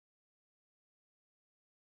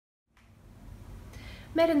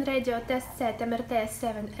made in Radio Test Set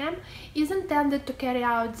MRTS-7M, is intended to carry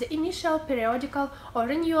out the initial periodical or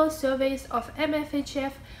renewal surveys of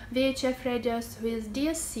VHF radios with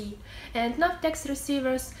DSC and NAVTEX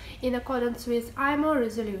receivers in accordance with IMO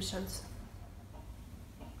resolutions.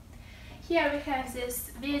 Here we have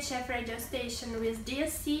this VHF radio station with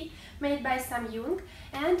DSC made by Sam Young,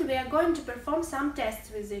 and we are going to perform some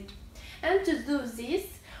tests with it. And to do this,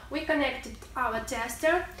 we connected our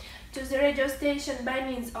tester to the radio station by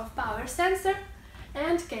means of power sensor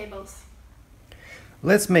and cables.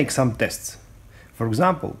 Let's make some tests. For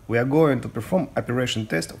example, we are going to perform operation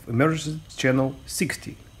test of emergency channel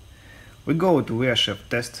 60. We go to VHF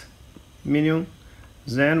test menu,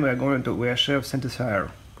 then we are going to VHF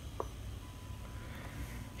synthesizer.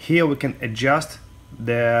 Here we can adjust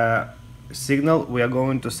the signal we are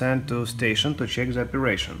going to send to station to check the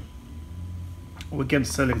operation. We can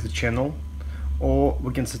select the channel, or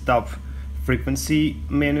we can set up frequency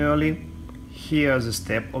manually. Here is the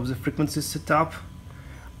step of the frequency setup.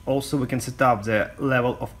 Also we can set up the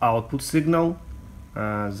level of output signal,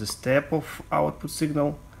 the step of output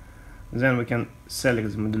signal. Then we can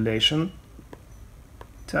select the modulation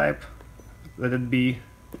type, let it be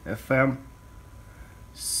FM.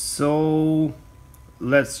 So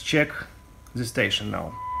let's check the station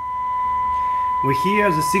now. We hear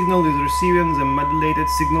the signal is receiving the modulated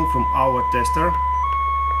signal from our tester.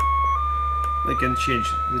 We can change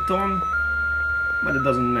the tone, but it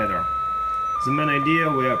doesn't matter. The main idea,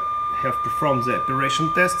 we have performed the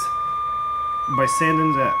operation test by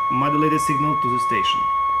sending the modulated signal to the station,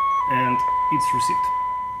 and it's received.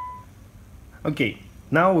 Okay,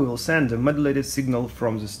 now we will send the modulated signal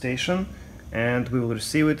from the station and we will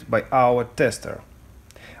receive it by our tester.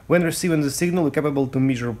 When receiving the signal, we're capable to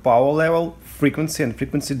measure power level, frequency and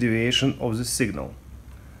frequency deviation of the signal.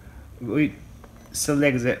 We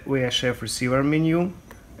select the VHF receiver menu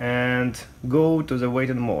and go to the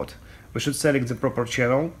waiting mode. We should select the proper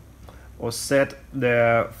channel or set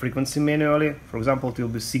the frequency manually. For example, it will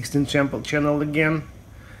be 16 channel again.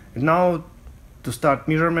 And now to start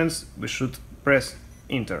measurements, we should press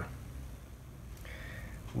enter.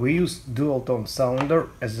 We use dual tone sounder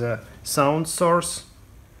as a sound source,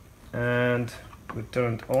 and we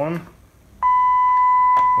turn it on.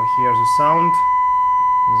 We hear the sound,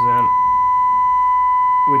 then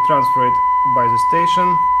we transfer it by the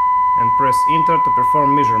station and press enter to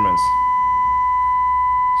perform measurements.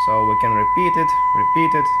 So we can repeat it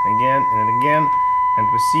again and again, and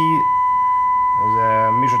we see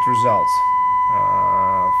the measured results.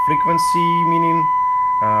 Frequency meaning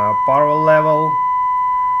power level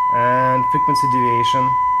and frequency deviation.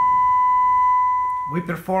 We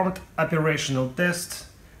performed operational test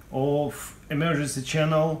of emergency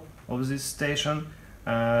channel of this station.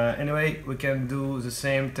 Anyway, we can do the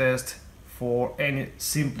same test for any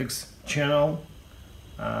simplex channel.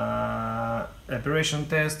 Operation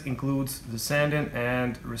test includes the sending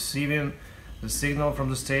and receiving the signal from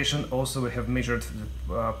the station. Also, we have measured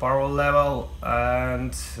the power level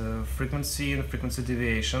and frequency and frequency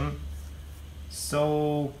deviation.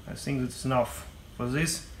 So I think that's enough for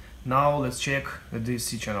this. Now let's check the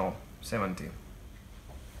DSC channel 70.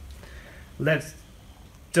 Let's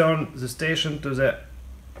turn the station to the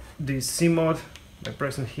DSC mode by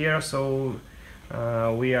pressing here. So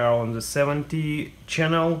we are on the 70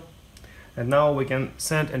 channel, and now we can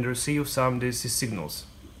send and receive some DSC signals.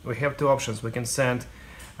 We have two options. We can send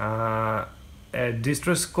a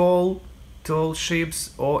distress call to all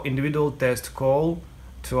ships or individual test call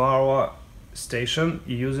to our station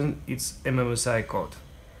using its MMSI code.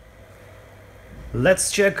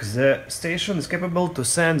 Let's check the station is capable to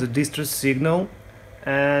send the distress signal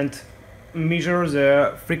and measure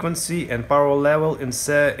the frequency and power level in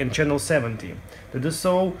channel 70. To do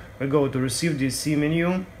so, we go to receive DSC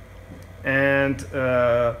menu and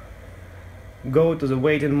go to the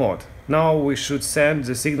waiting mode. Now we should send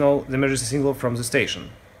the signal, the emergency signal from the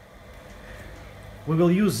station. We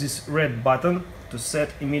will use this red button to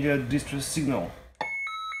set immediate distress signal.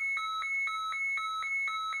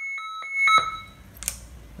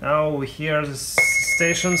 Now we hear the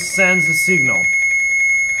station sends the signal.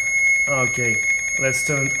 Okay, let's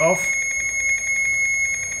turn it off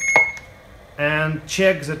and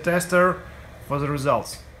check the tester for the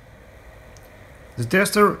results. The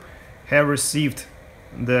tester have received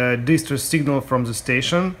the distress signal from the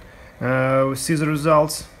station. We see the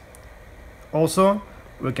results. Also,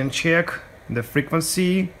 we can check the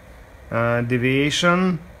frequency,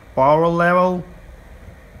 deviation, power level.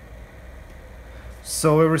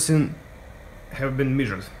 So everything have been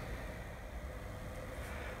measured.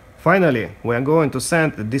 Finally, we are going to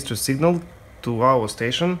send the distress signal to our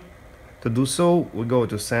station To do so, we go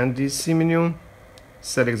to Send DSC menu,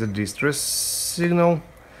 select the distress signal,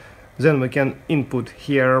 then we can input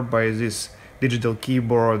here by this digital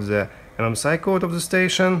keyboard the MMSI code of the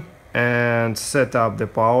station and set up the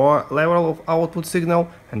power level of output signal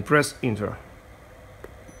and press Enter.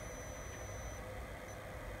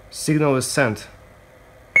 Signal is sent.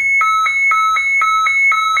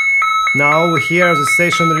 Now here the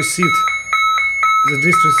station received the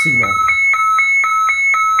distress signal.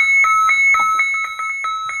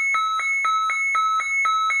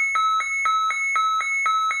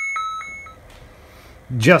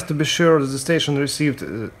 Just to be sure that the station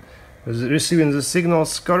receiving the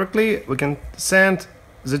signals correctly, we can send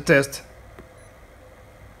the test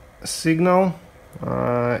signal,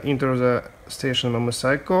 enter the station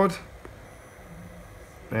MMSI code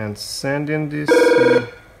and sending this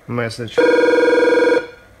message.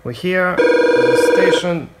 We hear the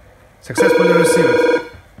station successfully received it.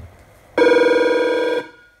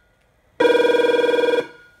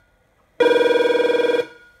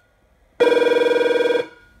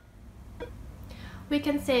 We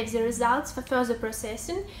can save the results for further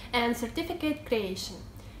processing and certificate creation.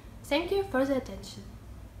 Thank you for the attention.